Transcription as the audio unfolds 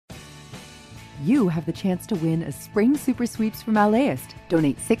you have the chance to win a spring super sweeps from LAist.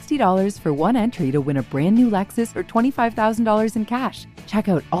 Donate $60 for one entry to win a brand new Lexus or $25,000 in cash. Check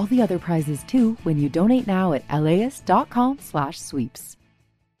out all the other prizes too when you donate now at LAist.com/sweeps.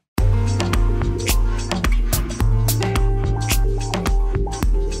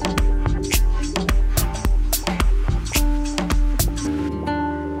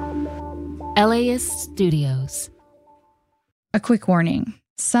 LAist Studios. A quick warning.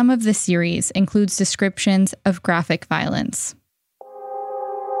 Some of the series includes descriptions of graphic violence.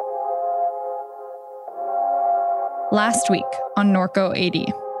 Last week on Norco 80.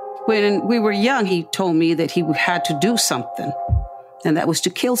 When we were young, he told me that he had to do something, and that was to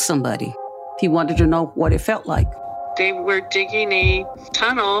kill somebody. He wanted to know what it felt like. They were digging a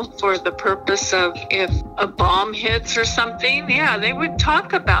tunnel for the purpose of if a bomb hits or something. Yeah, they would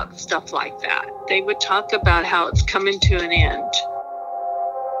talk about stuff like that. They would talk about how it's coming to an end.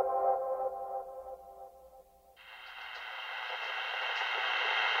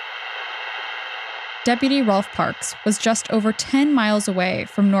 Deputy Rolf Parks was just over 10 miles away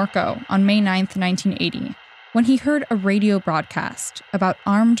from Norco on May 9th, 1980, when he heard a radio broadcast about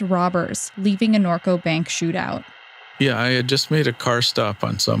armed robbers leaving a Norco bank shootout. Yeah, I had just made a car stop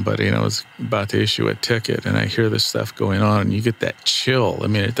on somebody, and I was about to issue a ticket, and I hear this stuff going on, and you get that chill. I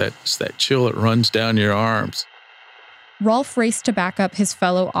mean, it's that chill that runs down your arms. Rolf raced to back up his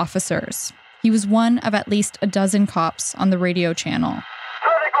fellow officers. He was one of at least a dozen cops on the radio channel. Where are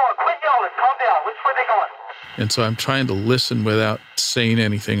they going? Quit yelling. Calm down. Which way are they going? And so I'm trying to listen without saying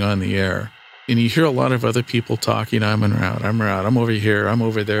anything on the air. And you hear a lot of other people talking, I'm en route, I'm over here, I'm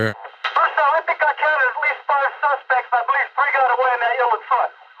over there. I think I counted at least 5 suspects. I believe 3 got away in that yellow truck.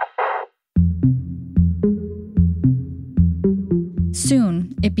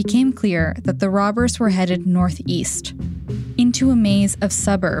 Soon, it became clear that the robbers were headed northeast, into a maze of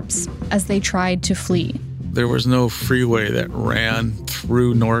suburbs as they tried to flee. There was no freeway that ran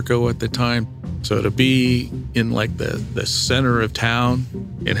through Norco at the time. So to be in like the center of town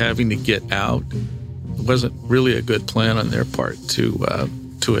and having to get out wasn't really a good plan on their part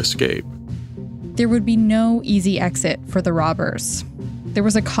to escape. There would be no easy exit for the robbers. There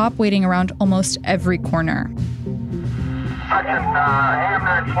was a cop waiting around almost every corner. Sergeant,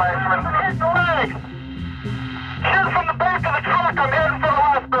 ambulance flashman. Hit the leg! Shoot from the back of the truck. I'm heading for the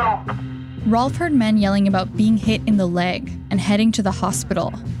hospital. Rolf heard men yelling about being hit in the leg and heading to the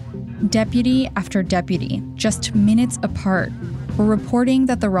hospital. Deputy after deputy, just minutes apart, were reporting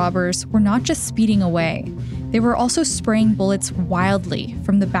that the robbers were not just speeding away, they were also spraying bullets wildly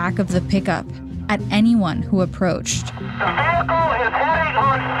from the back of the pickup at anyone who approached. The vehicle is heading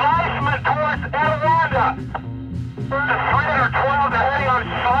on Fleischman towards Etiwanda. The 312 are heading on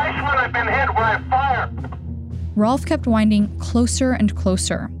Fleischman. I've been hit by fire. Rolf kept winding closer and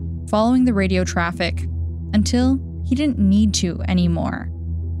closer, following the radio traffic, until he didn't need to anymore.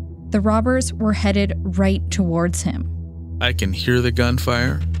 The robbers were headed right towards him. I can hear the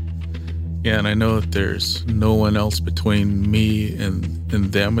gunfire, and I know that there's no one else between me and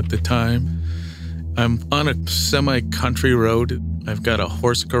them at the time. I'm on a semi-country road. I've got a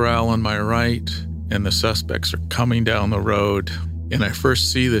horse corral on my right, and the suspects are coming down the road. And I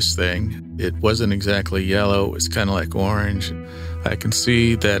first see this thing. It wasn't exactly yellow. It was kind of like orange. I can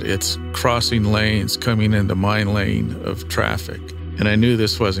see that it's crossing lanes, coming into my lane of traffic. And I knew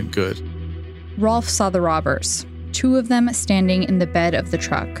this wasn't good. Rolf saw the robbers, 2 of them standing in the bed of the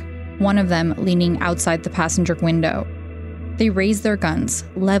truck, one of them leaning outside the passenger window. They raised their guns,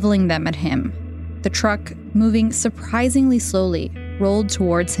 leveling them at him. The truck, moving surprisingly slowly, rolled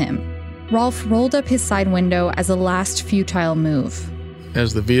towards him. Rolf rolled up his side window as a last futile move.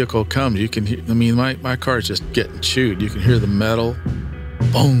 As the vehicle comes, you can hear, my car's just getting chewed. You can hear the metal,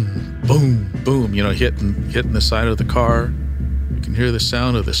 boom, boom, boom, hitting the side of the car. You can hear the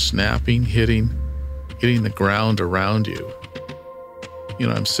sound of the snapping, hitting the ground around you.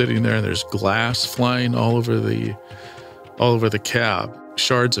 I'm sitting there and there's glass flying all over the cab.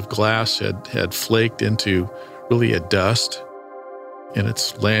 Shards of glass had flaked into really a dust, and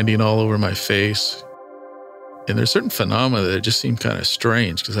it's landing all over my face. And there's certain phenomena that just seem kind of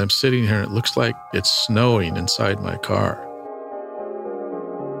strange because I'm sitting here and it looks like it's snowing inside my car.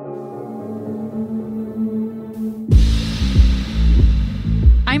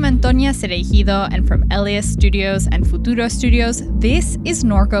 I'm Antonia Cereijido, and from LAist Studios and Futuro Studios, this is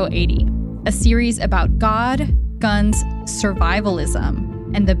Norco 80, a series about God, guns,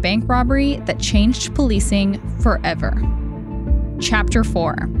 survivalism, and the bank robbery that changed policing forever. Chapter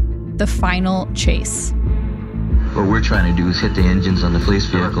 4, The Final Chase. What we're trying to do is hit the engines on the police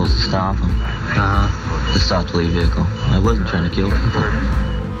vehicles to stop them. To stop the police vehicle. I wasn't trying to kill people.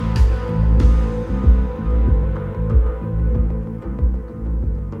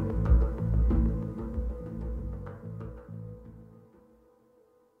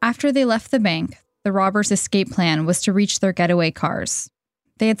 After they left the bank, the robbers' escape plan was to reach their getaway cars.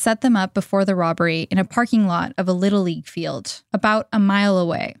 They had set them up before the robbery in a parking lot of a Little League field, about a mile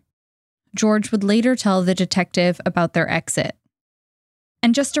away. George would later tell the detective about their exit.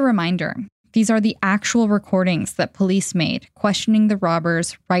 And just a reminder, these are the actual recordings that police made, questioning the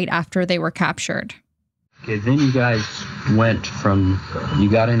robbers right after they were captured. Okay, then you guys went from, you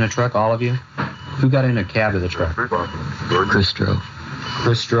got in a truck, all of you? Who got in a cab of the truck? Chris drove.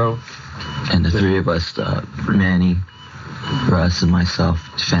 Chris drove? And the three of us, Manny, Russ, and myself,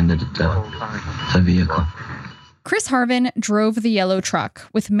 defended the vehicle. Chris Harvin drove the yellow truck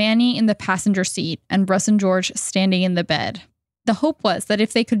with Manny in the passenger seat and Russ and George standing in the bed. The hope was that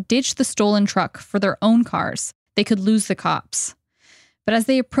if they could ditch the stolen truck for their own cars, they could lose the cops. But as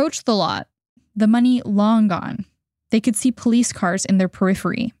they approached the lot, the money long gone, they could see police cars in their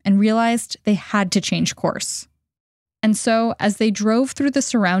periphery and realized they had to change course. And so, as they drove through the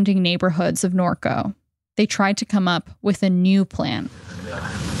surrounding neighborhoods of Norco, they tried to come up with a new plan.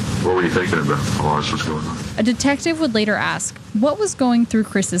 What were you thinking about while this was going on? A detective would later ask what was going through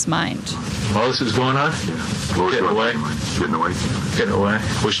Chris's mind. While this was going on? Yeah. Getting away. Getting away. Getting away.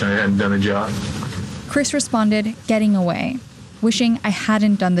 Wishing I hadn't done the job. Chris responded, getting away, wishing I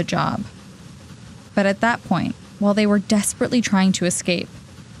hadn't done the job. But at that point, while they were desperately trying to escape,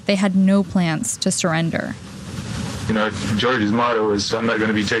 they had no plans to surrender. You know, George's motto is, I'm not going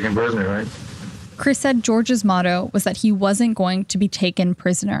to be taken prisoner, right? Chris said George's motto was that he wasn't going to be taken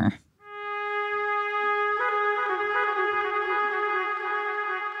prisoner.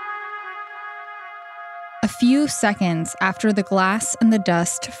 A few seconds after the glass and the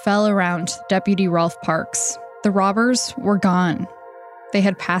dust fell around Deputy Rolf Parks, the robbers were gone. They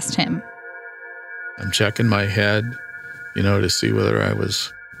had passed him. I'm checking my head, to see whether I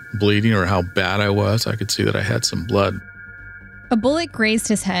was bleeding or how bad I was. I could see that I had some blood. A bullet grazed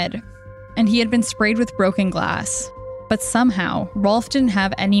his head, and he had been sprayed with broken glass. But somehow, Rolf didn't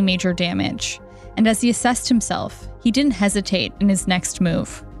have any major damage. And as he assessed himself, he didn't hesitate in his next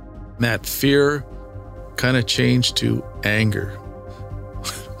move. That fear kind of changed to anger.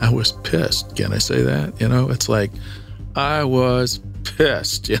 I was pissed. Can I say that? It's like I was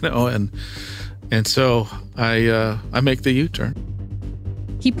pissed, and so I make the U-turn.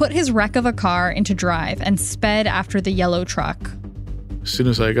 He put his wreck of a car into drive and sped after the yellow truck. As soon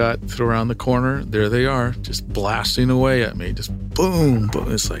as I got around the corner, there they are, just blasting away at me, just boom,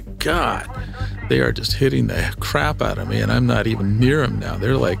 boom. It's like, God, they are just hitting the crap out of me, and I'm not even near them now.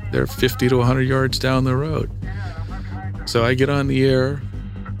 They're 50 to 100 yards down the road. So I get on the air,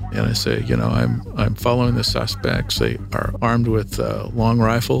 and I say, I'm following the suspects. They are armed with long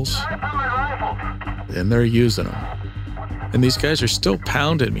rifles, and they're using them. And these guys are still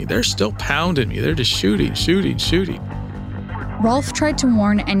pounding me. They're still pounding me. They're just shooting. Rolf tried to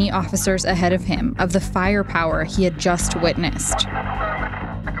warn any officers ahead of him of the firepower he had just witnessed.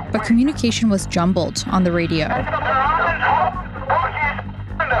 But communication was jumbled on the radio. They've got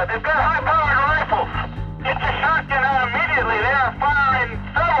high-powered rifles. Get your shotgun out immediately. They are firing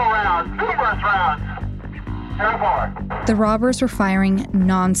several rounds, numerous rounds. Very far. The robbers were firing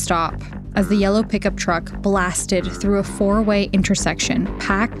nonstop as the yellow pickup truck blasted through a four-way intersection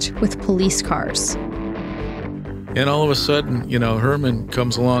packed with police cars. And all of a sudden, Herman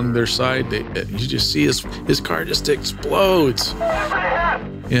comes along their side. You just see his car just explodes.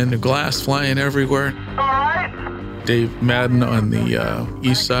 And the glass flying everywhere. Dave Madden on the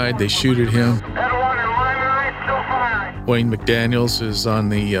east side, they shoot at him. Wayne McDaniels is on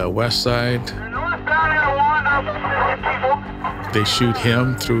the west side. They shoot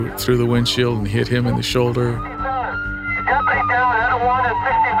him through the windshield and hit him in the shoulder. Deputy down at Etiwanda and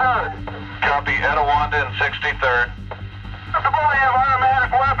 63rd. Copy, Etiwanda and 63rd. Mr. Boy, have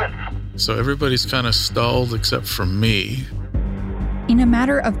automatic weapons. So everybody's kind of stalled except for me. In a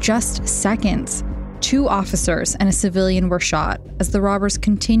matter of just seconds, 2 officers and a civilian were shot as the robbers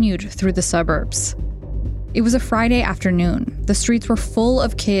continued through the suburbs. It was a Friday afternoon. The streets were full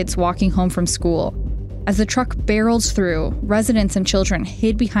of kids walking home from school. As the truck barreled through, residents and children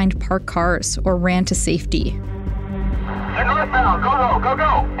hid behind parked cars or ran to safety. You're northbound. Go.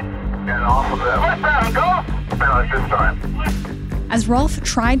 Get off of that. Northbound, go. No, it's this time. As Rolf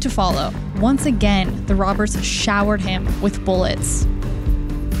tried to follow, once again, the robbers showered him with bullets.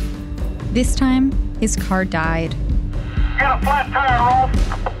 This time, his car died. You got a flat tire, Rolf.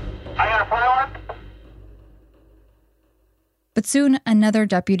 I got a flat one. But soon, another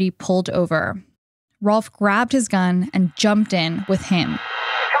deputy pulled over. Rolf grabbed his gun and jumped in with him.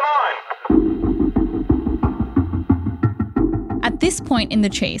 Come on. At this point in the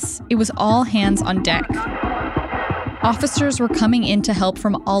chase, it was all hands on deck. Officers were coming in to help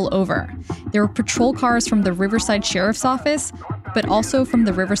from all over. There were patrol cars from the Riverside Sheriff's Office, but also from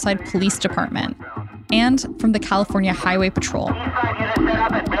the Riverside Police Department and from the California Highway Patrol.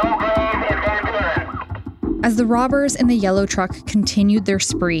 As the robbers in the yellow truck continued their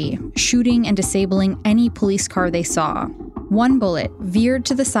spree, shooting and disabling any police car they saw, one bullet veered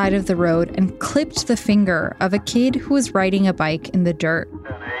to the side of the road and clipped the finger of a kid who was riding a bike in the dirt.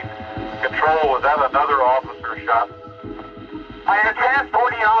 Control, was that another officer shot? I am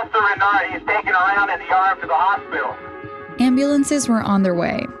transporting Officer Renard. He's taken around in the arm to the hospital. Ambulances were on their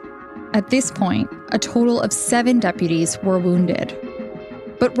way. At this point, a total of 7 deputies were wounded.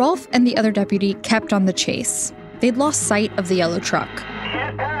 But Rolfe and the other deputy kept on the chase. They'd lost sight of the yellow truck.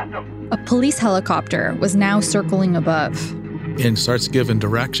 A police helicopter was now circling above. And starts giving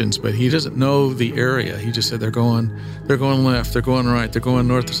directions, but he doesn't know the area. He just said they're going left, they're going right, they're going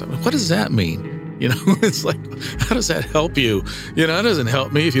north or something. What does that mean? You know, it's like, how does that help you? You know, it doesn't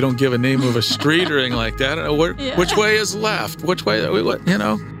help me if you don't give a name of a street or anything like that. I don't know which way is left, which way, what, you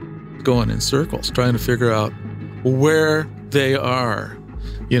know, going in circles, trying to figure out where they are,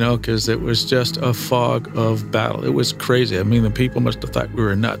 you know, because it was just a fog of battle. It was crazy. I mean, the people must have thought we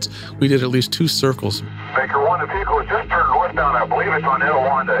were nuts. We did at least 2 circles. Baker 1, the vehicle has just turned northbound. I believe it's on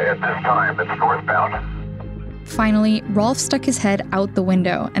Etiwanda at this time. It's northbound. Finally, Rolfe stuck his head out the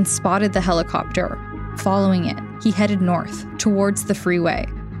window and spotted the helicopter. Following it, he headed north, towards the freeway.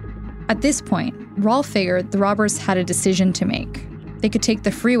 At this point, Rolfe figured the robbers had a decision to make. They could take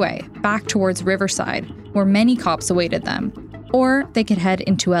the freeway back towards Riverside, where many cops awaited them, or they could head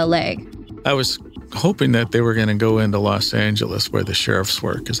into LA. I was hoping that they were going to go into Los Angeles, where the sheriffs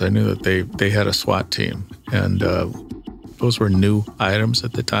were, because I knew that they had a SWAT team, and those were new items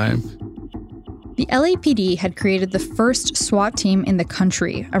at the time. The LAPD had created the first SWAT team in the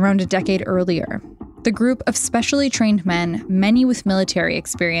country around a decade earlier. The group of specially trained men, many with military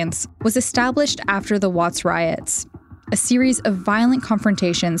experience, was established after the Watts riots, a series of violent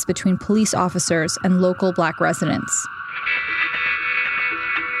confrontations between police officers and local Black residents.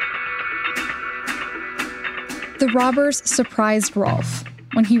 The robbers surprised Rolfe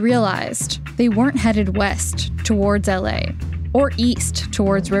when he realized they weren't headed west towards LA or east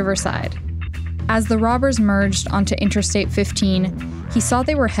towards Riverside. As the robbers merged onto Interstate 15, he saw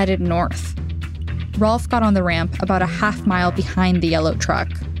they were headed north. Rolfe got on the ramp about a half mile behind the yellow truck.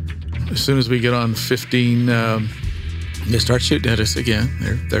 As soon as we get on 15, they start shooting at us again.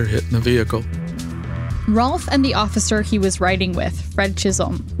 They're hitting the vehicle. Rolfe and the officer he was riding with, Fred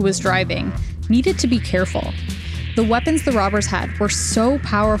Chisholm, who was driving, needed to be careful. The weapons the robbers had were so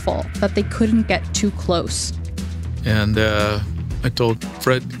powerful that they couldn't get too close. And I told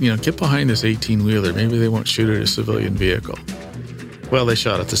Fred, get behind this 18-wheeler. Maybe they won't shoot at a civilian vehicle. Well, they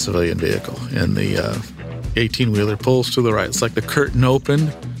shot at the civilian vehicle, and the 18-wheeler pulls to the right. It's like the curtain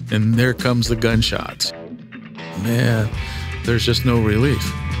opened, and there comes the gunshots. Man, there's just no relief.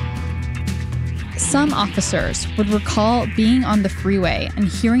 Some officers would recall being on the freeway and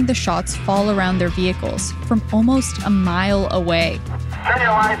hearing the shots fall around their vehicles from almost a mile away. Turn your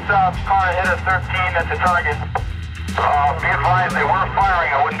lights off. Car ahead of 13 at the target. Be advised, they were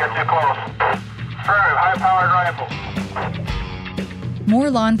firing. I wouldn't get too close. High-powered rifle. More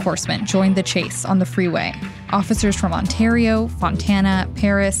law enforcement joined the chase on the freeway. Officers from Ontario, Fontana,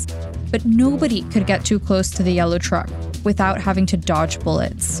 Paris, but nobody could get too close to the yellow truck without having to dodge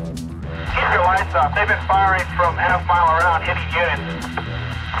bullets. Keep your lights off. They've been firing from half mile around, hitting units.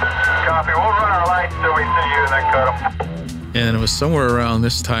 Copy. We'll run our lights till we see you and then cut them. And it was somewhere around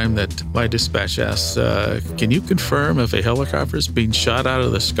this time that my dispatch asked, can you confirm if a helicopter is being shot out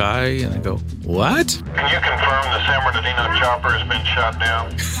of the sky? And I go, what? Can you confirm the San Bernardino chopper has been shot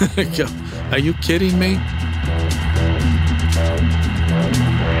down? Are you kidding me?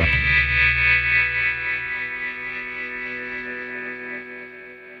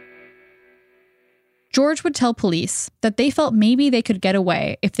 George would tell police that they felt maybe they could get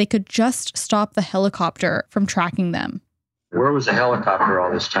away if they could just stop the helicopter from tracking them. Where was the helicopter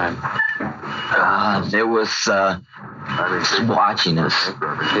all this time? It was watching us.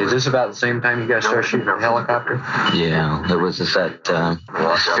 Is this about the same time you guys started shooting the helicopter? Yeah, it was just that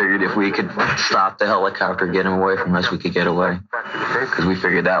figured if we could stop the helicopter, get him away from us, we could get away. Because we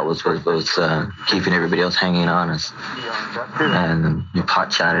figured that was keeping everybody else hanging on us. And we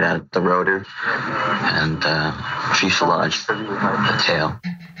pot shot it at the rotor and fuselage, the tail.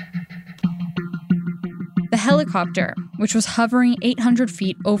 The helicopter, which was hovering 800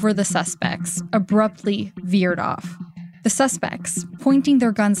 feet over the suspects, abruptly veered off. The suspects, pointing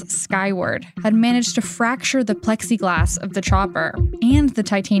their guns skyward, had managed to fracture the plexiglass of the chopper and the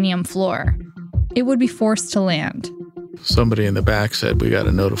titanium floor. It would be forced to land. somebody in the back said, we got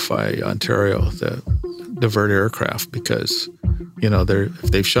to notify Ontario to divert aircraft because,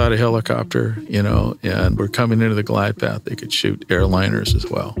 if they've shot a helicopter, and we're coming into the glide path, they could shoot airliners as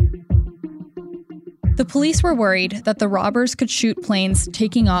well. The police were worried that the robbers could shoot planes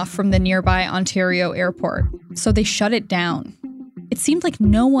taking off from the nearby Ontario airport, so they shut it down. It seemed like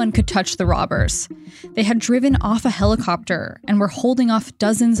no one could touch the robbers. They had driven off a helicopter and were holding off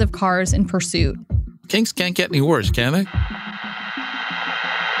dozens of cars in pursuit. Things can't get any worse, can they? They got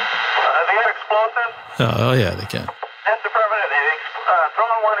explosives? Oh, yeah, they can. That's affirmative. They've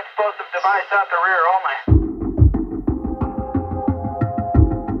thrown one explosive device out the rear only.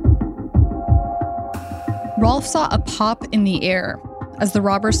 Rolf saw a pop in the air as the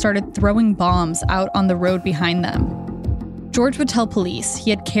robbers started throwing bombs out on the road behind them. George would tell police he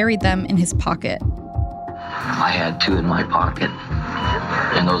had carried them in his pocket. I had 2 in my pocket,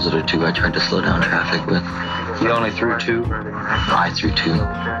 and those are the 2 I tried to slow down traffic with. You only threw 2? I threw 2.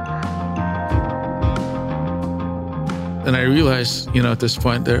 And I realized, at this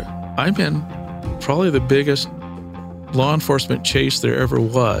point I'm in probably the biggest law enforcement chase there ever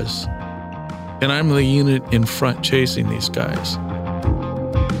was. And I'm the unit in front chasing these guys.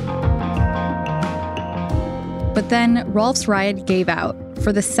 But then Rolf's ride gave out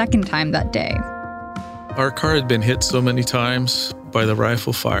for the second time that day. Our car had been hit so many times by the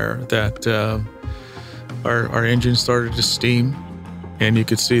rifle fire that our engine started to steam, and you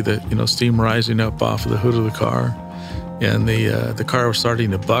could see the steam rising up off of the hood of the car, and the car was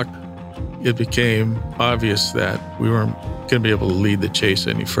starting to buck. It became obvious that we weren't going to be able to lead the chase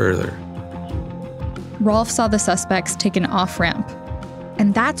any further. Rolf saw the suspects take an off-ramp,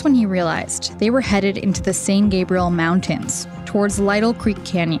 and that's when he realized they were headed into the San Gabriel Mountains, towards Lytle Creek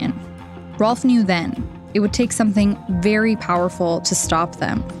Canyon. Rolf knew then it would take something very powerful to stop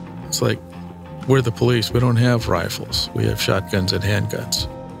them. It's like, we're the police. We don't have rifles. We have shotguns and handguns.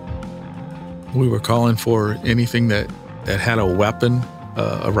 We were calling for anything that had a weapon,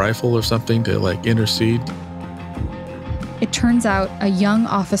 a rifle or something to intercede. It turns out a young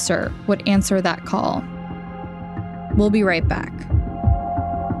officer would answer that call. We'll be right back.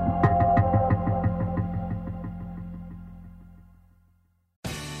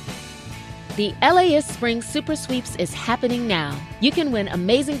 The LAist Spring Super Sweeps is happening now. You can win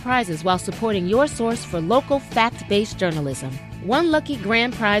amazing prizes while supporting your source for local fact-based journalism. One lucky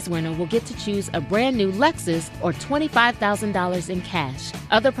grand prize winner will get to choose a brand new Lexus or $25,000 in cash.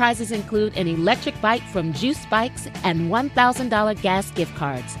 Other prizes include an electric bike from Juice Bikes and $1,000 gas gift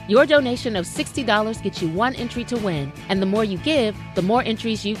cards. Your donation of $60 gets you 1 entry to win, and the more you give, the more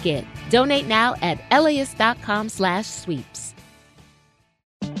entries you get. Donate now at LAist.com/sweeps.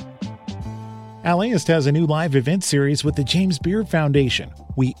 LAist has a new live event series with the James Beard Foundation.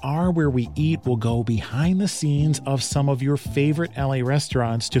 We Are Where We Eat will go behind the scenes of some of your favorite LA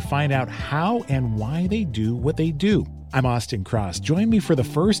restaurants to find out how and why they do what they do. I'm Austin Cross. Join me for the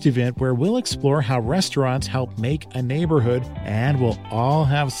first event where we'll explore how restaurants help make a neighborhood, and we'll all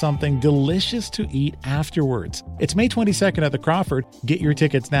have something delicious to eat afterwards. It's May 22nd at the Crawford. Get your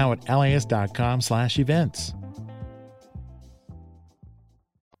tickets now at LAist.com/events.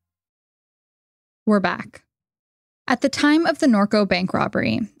 We're back. At the time of the Norco bank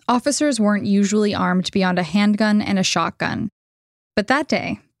robbery, officers weren't usually armed beyond a handgun and a shotgun. But that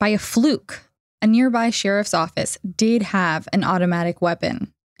day, by a fluke, a nearby sheriff's office did have an automatic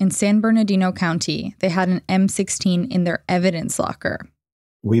weapon. In San Bernardino County, they had an M16 in their evidence locker.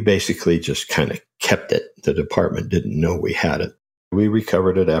 We basically just kind of kept it. The department didn't know we had it. We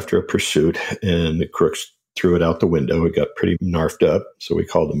recovered it after a pursuit, and the crooks threw it out the window. It got pretty narfed up. So we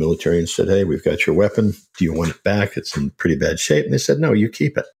called the military and said, hey, we've got your weapon. Do you want it back? It's in pretty bad shape. And they said, no, you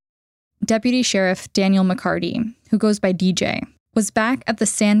keep it. Deputy Sheriff Daniel McCarty, who goes by DJ, was back at the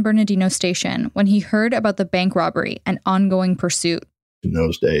San Bernardino station when he heard about the bank robbery and ongoing pursuit. In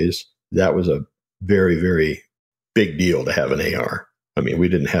those days, that was a very, very big deal to have an AR. I mean, we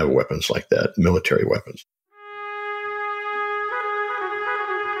didn't have weapons like that, military weapons.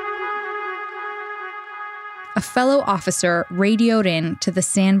 A fellow officer radioed in to the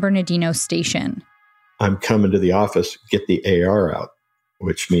San Bernardino station. I'm coming to the office, get the AR out,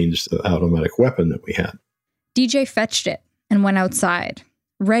 which means the automatic weapon that we had. DJ fetched it and went outside,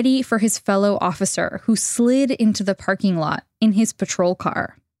 ready for his fellow officer who slid into the parking lot in his patrol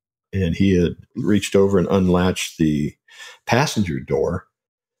car. And he had reached over and unlatched the passenger door.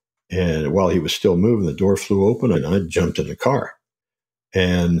 And while he was still moving, the door flew open and I jumped in the car.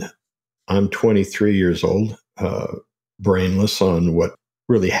 And I'm 23 years old, brainless on what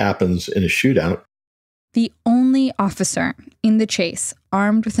really happens in a shootout. The only officer in the chase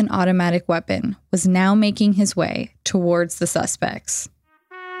armed with an automatic weapon was now making his way towards the suspects.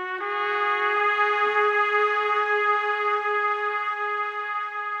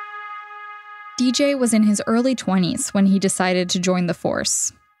 DJ was in his early 20s when he decided to join the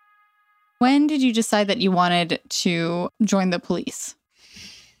force. When did you decide that you wanted to join the police?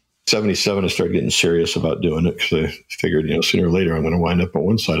 77, I started getting serious about doing it because I figured, sooner or later I'm going to wind up on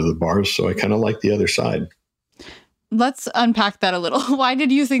one side of the bars. So I kind of liked the other side. Let's unpack that a little. Why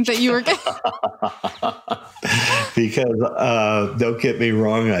did you think that you were Because don't get me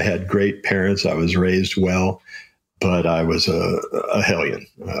wrong, I had great parents. I was raised well, but I was a hellion.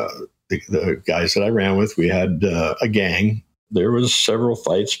 The guys that I ran with, we had a gang. There was several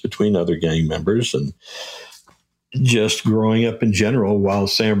fights between other gang members, and just growing up in general while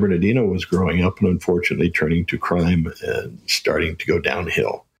San Bernardino was growing up and unfortunately turning to crime and starting to go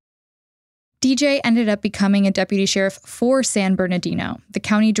downhill. DJ ended up becoming a deputy sheriff for San Bernardino, the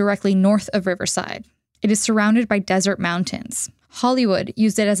county directly north of Riverside. It is surrounded by desert mountains. Hollywood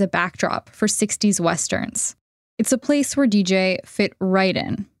used it as a backdrop for 60s westerns. It's a place where DJ fit right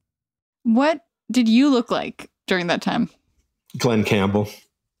in. What did you look like during that time? Glenn Campbell.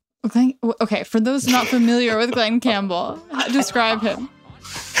 Okay, for those not familiar with Glenn Campbell, describe him.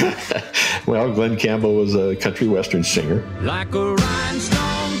 Well, Glenn Campbell was a country western singer. Like a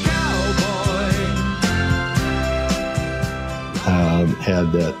rhinestone cowboy.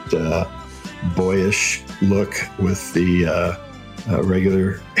 Had that boyish look with the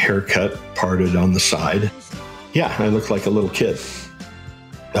regular haircut parted on the side. Yeah, I looked like a little kid.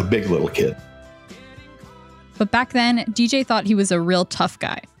 A big little kid. But back then, DJ thought he was a real tough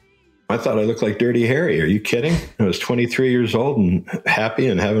guy. I thought I looked like Dirty Harry. Are you kidding? I was 23 years old and happy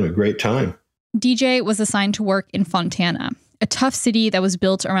and having a great time. DJ was assigned to work in Fontana, a tough city that was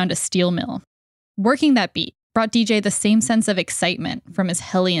built around a steel mill. Working that beat brought DJ the same sense of excitement from his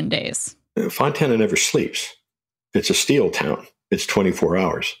hellion days. Fontana never sleeps. It's a steel town. It's 24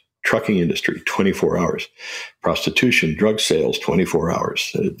 hours. Trucking industry, 24 hours. Prostitution, drug sales, 24 hours.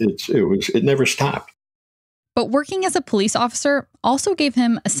 It never stopped. But working as a police officer also gave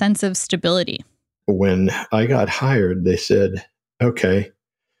him a sense of stability. When I got hired, they said, okay,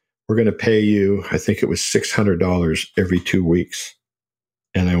 we're going to pay you, I think it was $600 every 2 weeks.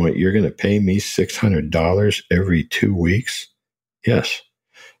 And I went, you're going to pay me $600 every 2 weeks? Yes.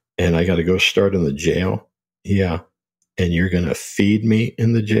 And I got to go start in the jail? Yeah. And you're going to feed me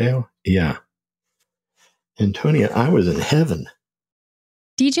in the jail? Yeah. Antonia, I was in heaven.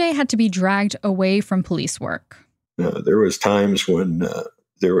 DJ had to be dragged away from police work. There was times when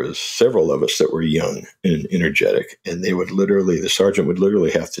there was several of us that were young and energetic, and the sergeant would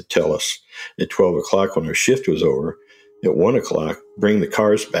literally have to tell us at 12 o'clock when our shift was over, at 1 o'clock, bring the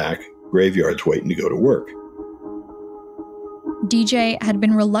cars back, graveyard's waiting to go to work. DJ had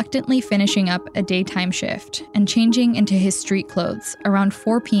been reluctantly finishing up a daytime shift and changing into his street clothes around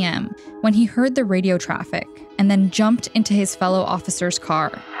 4 p.m. when he heard the radio traffic and then jumped into his fellow officer's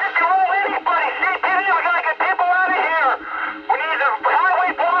car.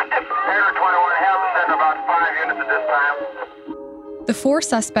 The 4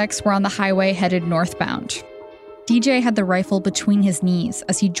 suspects were on the highway headed northbound. DJ had the rifle between his knees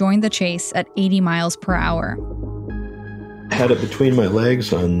as he joined the chase at 80 miles per hour. I had it between my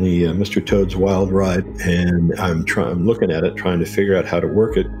legs on the Mr. Toad's Wild Ride, and I'm looking at it, trying to figure out how to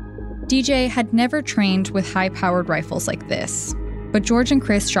work it. DJ had never trained with high-powered rifles like this, but George and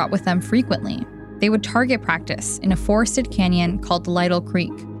Chris shot with them frequently. They would target practice in a forested canyon called Lytle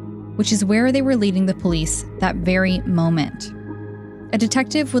Creek, which is where they were leading the police that very moment. A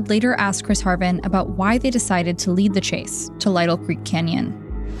detective would later ask Chris Harvin about why they decided to lead the chase to Lytle Creek Canyon.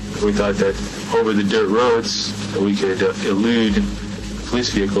 We thought that over the dirt roads, that we could elude police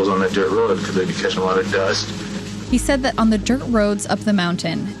vehicles on that dirt road because they'd be catching a lot of dust. He said that on the dirt roads up the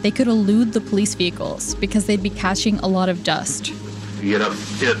mountain, they could elude the police vehicles because they'd be catching a lot of dust. We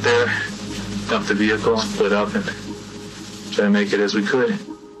get there, dump the vehicle, split up, and try to make it as we could.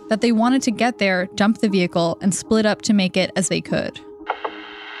 That they wanted to get there, dump the vehicle, and split up to make it as they could.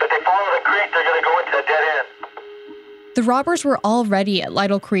 If they follow the creek, they're going to go into a dead end. The robbers were already at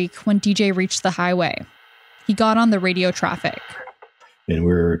Lytle Creek when DJ reached the highway. He got on the radio traffic. And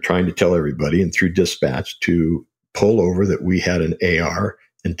we were trying to tell everybody, and through dispatch, to pull over that we had an AR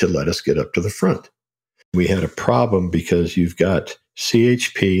and to let us get up to the front. We had a problem because you've got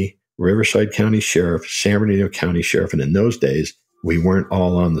CHP, Riverside County Sheriff, San Bernardino County Sheriff, and in those days, we weren't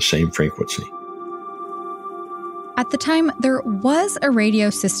all on the same frequency. At the time, there was a radio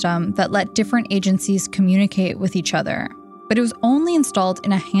system that let different agencies communicate with each other, but it was only installed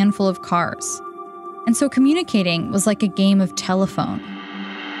in a handful of cars. And so communicating was like a game of telephone.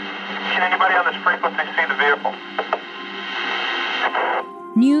 Can anybody on this frequency see the vehicle?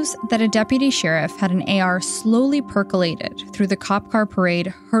 News that a deputy sheriff had an AR slowly percolated through the cop car parade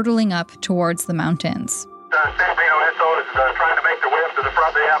hurtling up towards the mountains. San Bernardino SO is trying to make their way up to the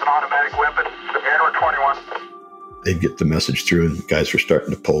front. They have an automatic weapon, Edward 21. They'd get the message through, and guys were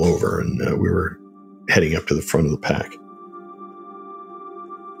starting to pull over, and we were heading up to the front of the pack.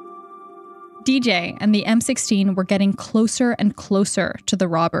 DJ and the M16 were getting closer and closer to the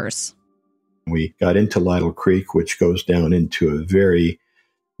robbers. We got into Lytle Creek, which goes down into a very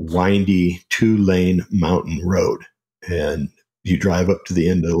windy 2-lane mountain road. And you drive up to the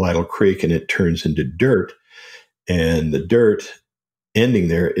end of Lytle Creek and it turns into dirt. And the dirt ending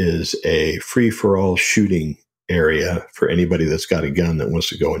there is a free-for-all shooting area for anybody that's got a gun that wants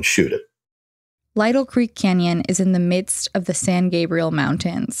to go and shoot it. Lytle Creek Canyon is in the midst of the San Gabriel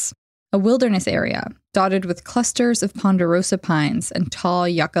Mountains, a wilderness area dotted with clusters of ponderosa pines and tall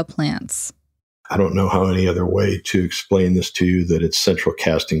yucca plants. I don't know how any other way to explain this to you that it's central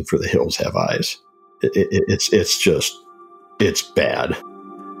casting for The Hills Have Eyes. It's bad.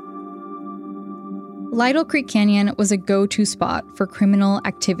 Lytle Creek Canyon was a go-to spot for criminal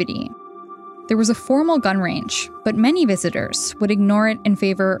activity. There was a formal gun range, but many visitors would ignore it in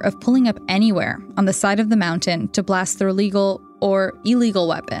favor of pulling up anywhere on the side of the mountain to blast their legal or illegal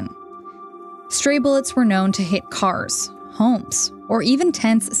weapon. Stray bullets were known to hit cars, homes, or even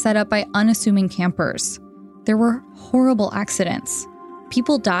tents set up by unassuming campers. There were horrible accidents.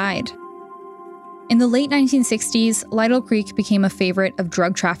 People died. In the late 1960s, Lytle Creek became a favorite of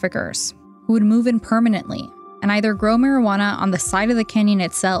drug traffickers who would move in permanently and either grow marijuana on the side of the canyon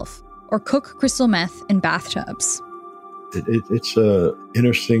itself or cook crystal meth in bathtubs. It's an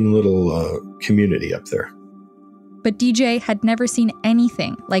interesting little community up there. But DJ had never seen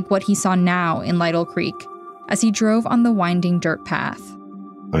anything like what he saw now in Lytle Creek as he drove on the winding dirt path.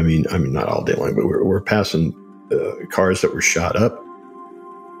 I mean, not all day long, but we're passing cars that were shot up.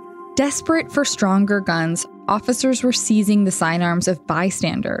 Desperate for stronger guns, officers were seizing the sidearms of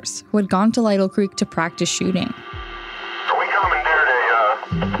bystanders who had gone to Lytle Creek to practice shooting. So we commandeered a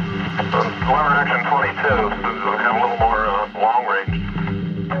lever action 22, so we have a little more long range.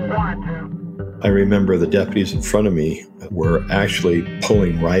 I remember the deputies in front of me were actually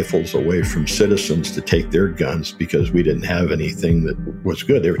pulling rifles away from citizens to take their guns because we didn't have anything that was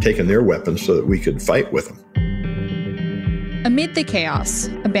good. They were taking their weapons so that we could fight with them. Amid the chaos,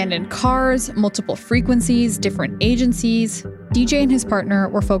 abandoned cars, multiple frequencies, different agencies, DJ and his partner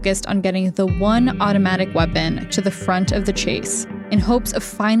were focused on getting the one automatic weapon to the front of the chase in hopes of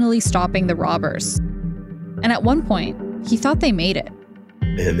finally stopping the robbers. And at one point, he thought they made it.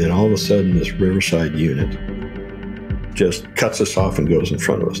 And then all of a sudden, this Riverside unit just cuts us off and goes in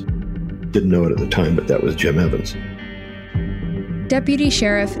front of us. Didn't know it at the time, but that was Jim Evans. Deputy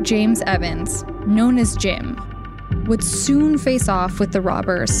Sheriff James Evans, known as Jim, would soon face off with the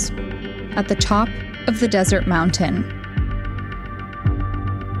robbers at the top of the desert mountain.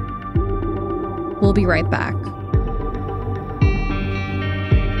 We'll be right back.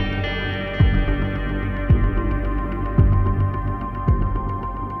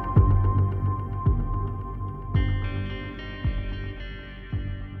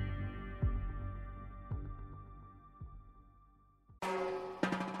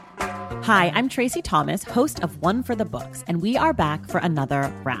 Hi, I'm Tracy Thomas, host of One for the Books, and we are back for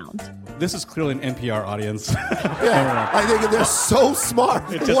another round. This is clearly an NPR audience. Yeah, I think they're so smart.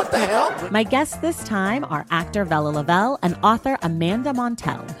 What the hell? My guests this time are actor Vella Lavelle and author Amanda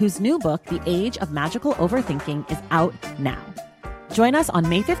Montell, whose new book, The Age of Magical Overthinking, is out now. Join us on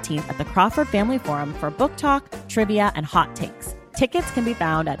May 15th at the Crawford Family Forum for book talk, trivia, and hot takes. Tickets can be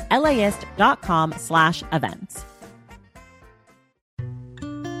found at laist.com/events.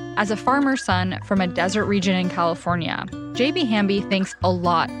 As a farmer's son from a desert region in California, J.B. Hamby thinks a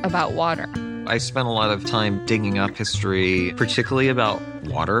lot about water. I spent a lot of time digging up history, particularly about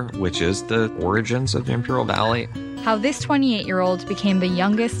water, which is the origins of the Imperial Valley. How this 28-year-old became the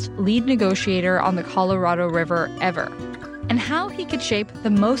youngest lead negotiator on the Colorado River ever. And how he could shape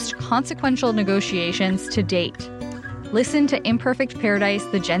the most consequential negotiations to date. Listen to Imperfect Paradise,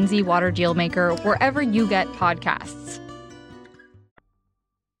 the Gen Z water dealmaker, wherever you get podcasts.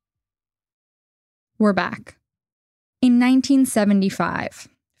 We're back. In 1975,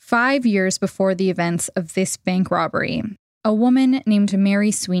 5 years before the events of this bank robbery, a woman named Mary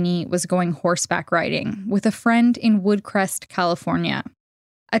Sweeney was going horseback riding with a friend in Woodcrest, California,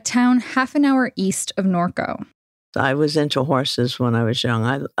 a town half an hour east of Norco. I was into horses when I was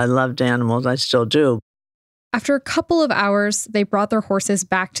young. I loved animals. I still do. After a couple of hours, they brought their horses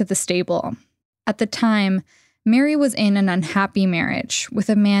back to the stable. At the time, Mary was in an unhappy marriage with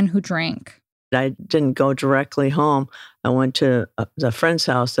a man who drank. I didn't go directly home. I went to the friend's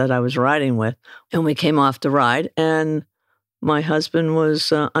house that I was riding with, and we came off the ride, and my husband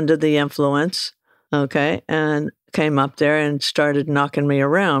was under the influence, okay, and came up there and started knocking me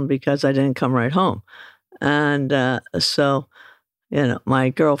around because I didn't come right home. And so, my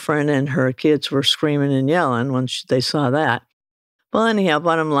girlfriend and her kids were screaming and yelling when they saw that. Well, anyhow,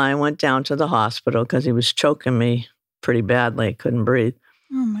 bottom line, went down to the hospital because he was choking me pretty badly. I couldn't breathe.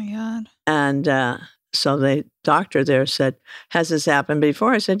 Oh, my God. And so the doctor there said, has this happened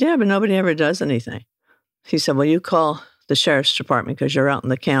before? I said, yeah, but nobody ever does anything. He said, well, you call the sheriff's department because you're out in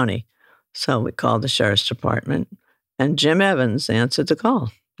the county. So we called the sheriff's department, and Jim Evans answered the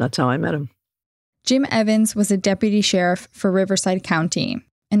call. That's how I met him. Jim Evans was a deputy sheriff for Riverside County,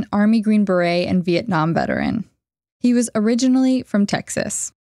 an Army Green Beret and Vietnam veteran. He was originally from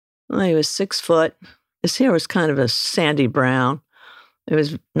Texas. Well, he was 6 foot. His hair was kind of a sandy brown. It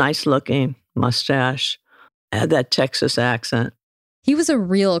was nice looking, mustache, had that Texas accent. He was a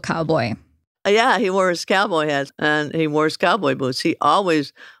real cowboy. Yeah, he wore his cowboy hat and he wore his cowboy boots. He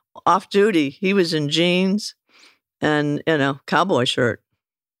always, off duty, he was in jeans and, cowboy shirt.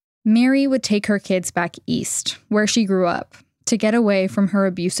 Mary would take her kids back east, where she grew up, to get away from her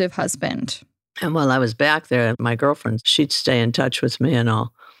abusive husband. And while I was back there, my girlfriend, she'd stay in touch with me and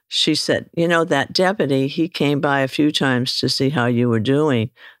all. She said, that deputy, he came by a few times to see how you were doing.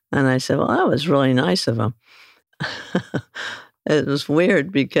 And I said, well, that was really nice of him. It was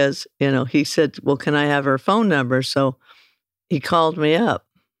weird because, he said, well, can I have her phone number? So he called me up.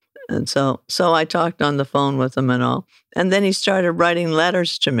 And so I talked on the phone with him and all. And then he started writing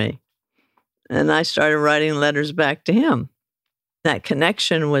letters to me. And I started writing letters back to him. That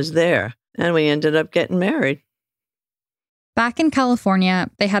connection was there. And we ended up getting married. Back in California,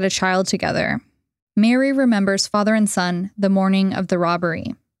 they had a child together. Mary remembers father and son the morning of the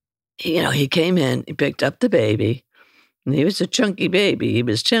robbery. He came in, he picked up the baby, and he was a chunky baby. He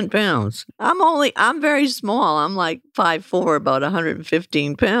was 10 pounds. I'm very small. I'm like 5'4", about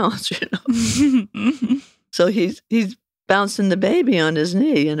 115 pounds, So he's bouncing the baby on his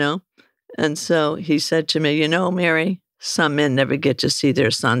knee, And so he said to me, Mary, some men never get to see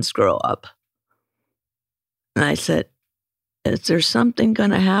their sons grow up. And I said, is there something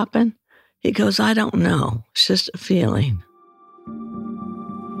going to happen? He goes, I don't know. It's just a feeling.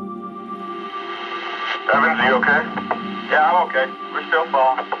 Evans, are you okay? Yeah, I'm okay. We're still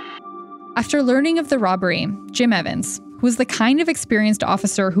falling. After learning of the robbery, Jim Evans, who was the kind of experienced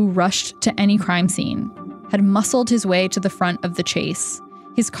officer who rushed to any crime scene, had muscled his way to the front of the chase,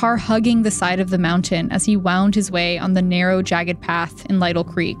 his car hugging the side of the mountain as he wound his way on the narrow, jagged path in Lytle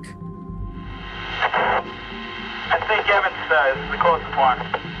Creek. I think Evans is the closest one.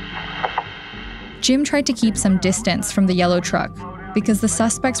 Jim tried to keep some distance from the yellow truck because the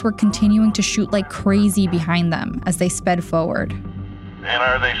suspects were continuing to shoot like crazy behind them as they sped forward. And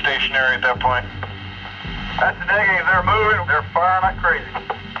are they stationary at that point? That's the negative. They're moving. They're firing like crazy.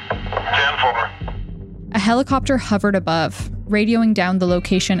 10-4. A helicopter hovered above, radioing down the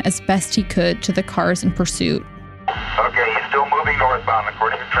location as best he could to the cars in pursuit. Okay, he's still moving northbound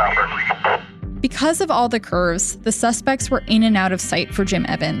according to chopper. Because of all the curves, the suspects were in and out of sight for Jim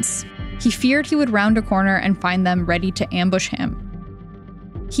Evans. He feared he would round a corner and find them ready to ambush him.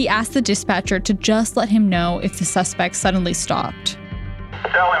 He asked the dispatcher to just let him know if the suspects suddenly stopped.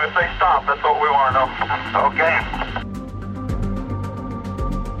 Tell him if they stop, that's what we want to know. Okay.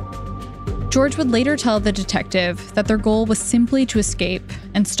 George would later tell the detective that their goal was simply to escape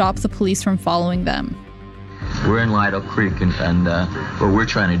and stop the police from following them. We're in Lytle Creek, and what we're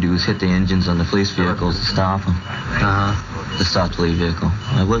trying to do is hit the engines on the police vehicles to stop them. To stop the police vehicle.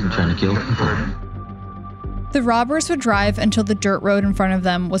 I wasn't trying to kill people. The robbers would drive until the dirt road in front of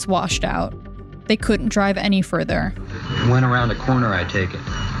them was washed out. They couldn't drive any further. Went around a corner, I take it.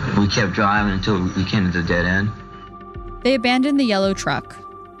 We kept driving until we came to the dead end. They abandoned the yellow truck.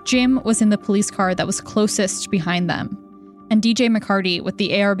 Jim was in the police car that was closest behind them, and DJ McCarty, with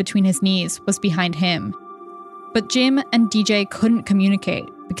the AR between his knees, was behind him. But Jim and DJ couldn't communicate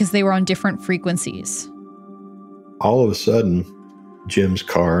because they were on different frequencies. All of a sudden, Jim's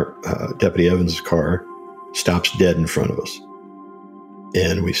car, Deputy Evans' car, stops dead in front of us.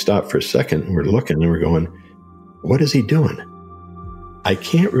 And we stop for a second, and we're looking, and we're going, what is he doing? I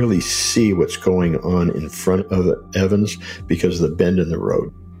can't really see what's going on in front of Evans because of the bend in the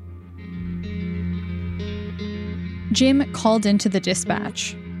road. Jim called into the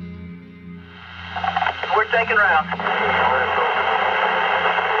dispatch. We're taking round.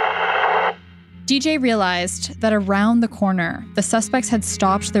 DJ realized that around the corner, the suspects had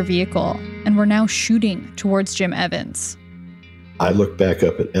stopped their vehicle and were now shooting towards Jim Evans. I look back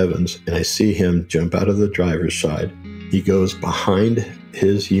up at Evans and I see him jump out of the driver's side. He goes behind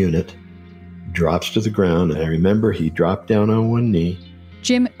his unit, drops to the ground, and I remember he dropped down on one knee.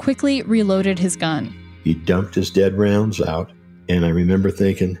 Jim quickly reloaded his gun. He dumped his dead rounds out, and I remember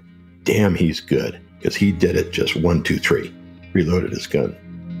thinking, damn, he's good, because he did it just 1, 2, 3, reloaded his gun.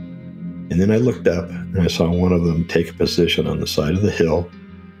 And then I looked up and I saw one of them take a position on the side of the hill,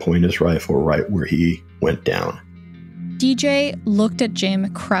 point his rifle right where he went down. DJ looked at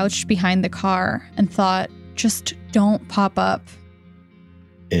Jim crouched behind the car and thought, just don't pop up.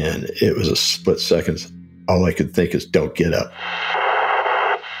 And it was a split second. All I could think is, don't get up.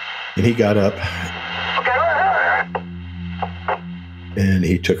 And he got up. And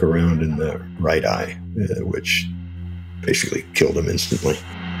he took a round in the right eye, which basically killed him instantly.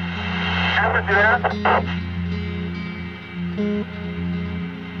 Evans, you there?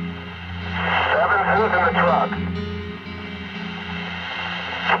 Evans, who's in the truck?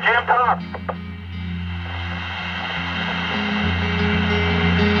 Jim, talk.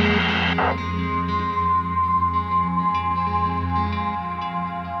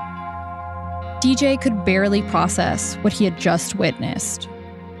 DJ could barely process what he had just witnessed.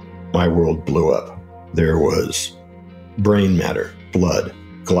 My world blew up. There was brain matter, blood,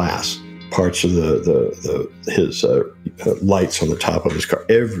 glass, parts of his lights on the top of his car,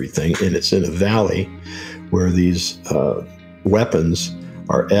 everything. And it's in a valley where these weapons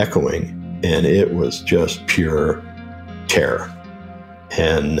are echoing, and it was just pure terror.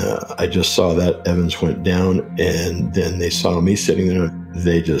 And I just saw that Evans went down, and then they saw me sitting there.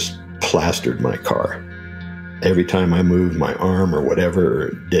 They just plastered my car. Every time I moved my arm or whatever, or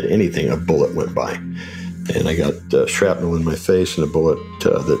did anything, a bullet went by. And I got shrapnel in my face and a bullet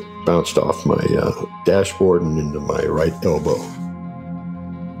that bounced off my dashboard and into my right elbow.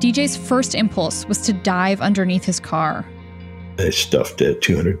 DJ's first impulse was to dive underneath his car. I stuffed a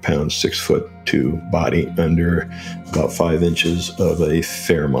 200-pound, 6'2" body under about 5 inches of a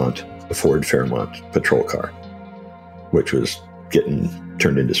Ford Fairmont patrol car, which was getting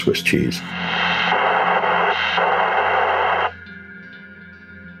turned into Swiss cheese.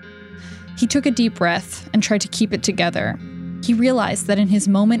 He took a deep breath and tried to keep it together. He realized that in his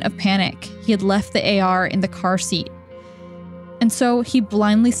moment of panic, he had left the AR in the car seat. And so he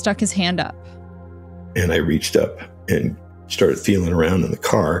blindly stuck his hand up. And I reached up and started feeling around in the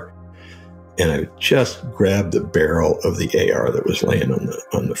car, and I just grabbed the barrel of the AR that was laying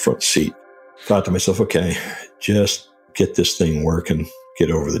on the front seat. Thought to myself, okay, just get this thing working,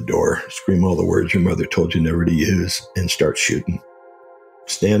 get over the door, scream all the words your mother told you never to use, and start shooting.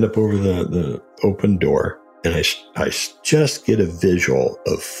 Stand up over the open door, and I just get a visual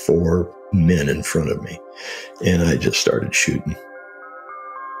of 4 men in front of me, and I just started shooting.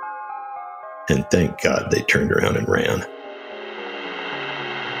 And thank God they turned around and ran.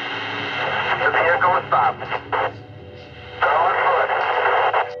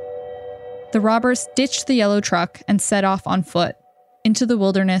 The robbers ditched the yellow truck and set off on foot into the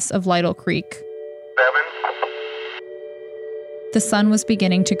wilderness of Lytle Creek. The sun was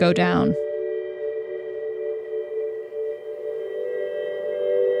beginning to go down.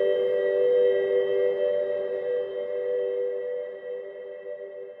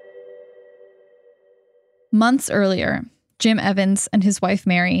 Months earlier, Jim Evans and his wife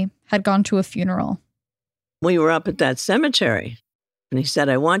Mary had gone to a funeral. We were up at that cemetery, and he said,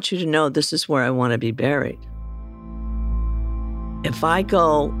 I want you to know this is where I want to be buried. If I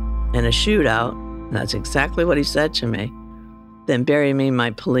go in a shootout, and that's exactly what he said to me, then bury me in my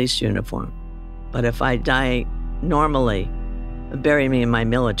police uniform. But if I die normally, bury me in my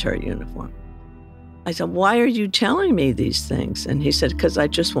military uniform. I said, why are you telling me these things? And he said, because I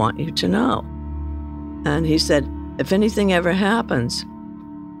just want you to know. And he said, if anything ever happens,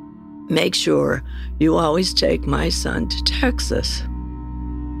 make sure you always take my son to Texas.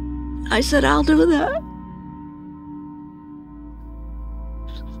 I said, I'll do that.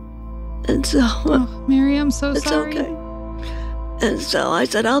 And so... Oh, Mary, I'm so sorry. It's okay. And so I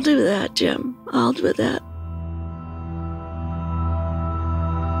said, I'll do that, Jim. I'll do that.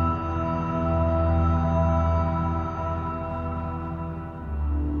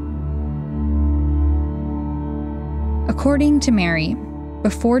 According to Mary,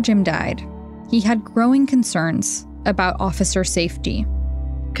 before Jim died, he had growing concerns about officer safety.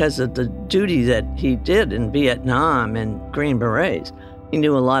 Because of the duty that he did in Vietnam and Green Berets, he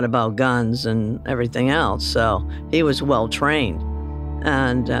knew a lot about guns and everything else, so he was well trained.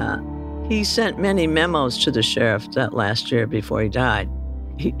 And he sent many memos to the sheriff that last year before he died.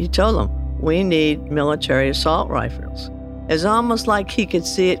 He told them, we need military assault rifles. It's almost like he could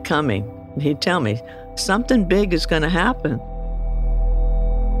see it coming. He'd tell me, something big is going to happen.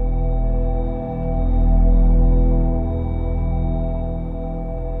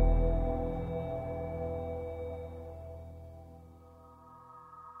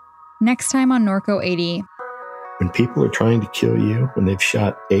 Next time on Norco 80. When people are trying to kill you, when they've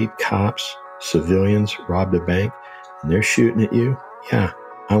shot 8 cops, civilians, robbed a bank, and they're shooting at you, yeah,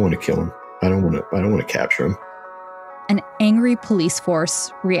 I want to kill them. I don't want to capture them. An angry police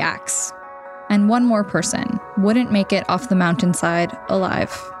force reacts. And one more person wouldn't make it off the mountainside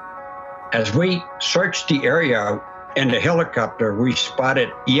alive. As we searched the area in the helicopter, we spotted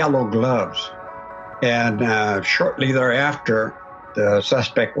yellow gloves. And shortly thereafter, the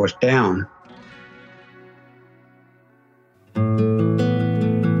suspect was down.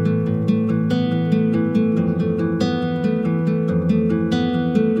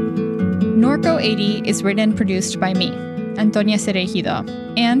 Norco 80 is written and produced by me, Antonia Cereijido,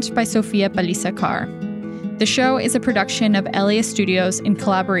 and by Sofia Paliza Carr. The show is a production of LAist Studios in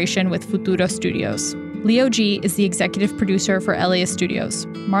collaboration with Futuro Studios. Leo G is the executive producer for LAist Studios.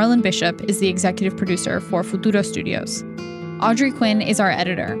 Marlon Bishop is the executive producer for Futuro Studios. Audrey Quinn is our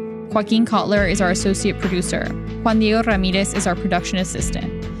editor. Joaquin Kotler is our associate producer. Juan Diego Ramirez is our production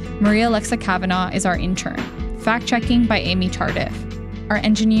assistant. Maria Alexa Kavanaugh is our intern. Fact-checking by Amy Tardif. Our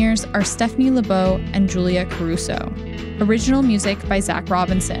engineers are Stephanie LeBeau and Julia Caruso. Original music by Zach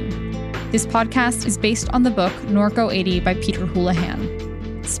Robinson. This podcast is based on the book Norco 80 by Peter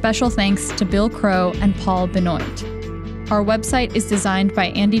Houlihan. Special thanks to Bill Crow and Paul Benoit. Our website is designed by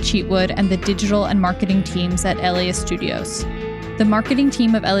Andy Cheatwood and the digital and marketing teams at LAist Studios. The marketing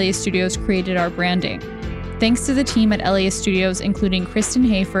team of LAist Studios created our branding. Thanks to the team at LAist Studios, including Kristen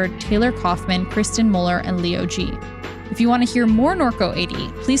Hayford, Taylor Kaufman, Kristen Muller, and Leo G. If you want to hear more Norco 80,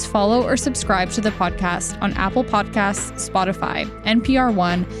 please follow or subscribe to the podcast on Apple Podcasts, Spotify, NPR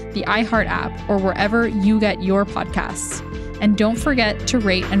One, the iHeart app, or wherever you get your podcasts. And don't forget to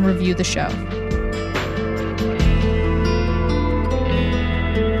rate and review the show.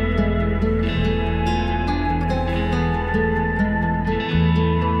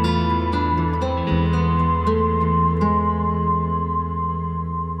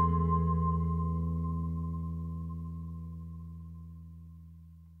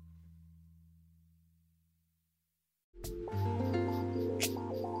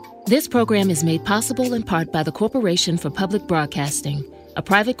 This program is made possible in part by the Corporation for Public Broadcasting, a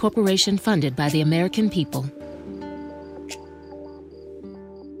private corporation funded by the American people.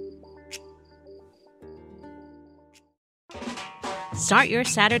 Start your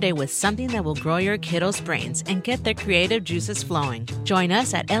Saturday with something that will grow your kiddos' brains and get their creative juices flowing. Join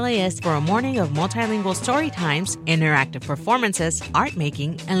us at LAist for a morning of multilingual story times, interactive performances, art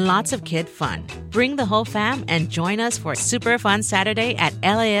making, and lots of kid fun. Bring the whole fam and join us for a super fun Saturday at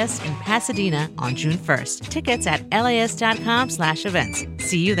LAist in Pasadena on June 1st. Tickets at laist.com/events.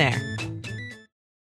 See you there.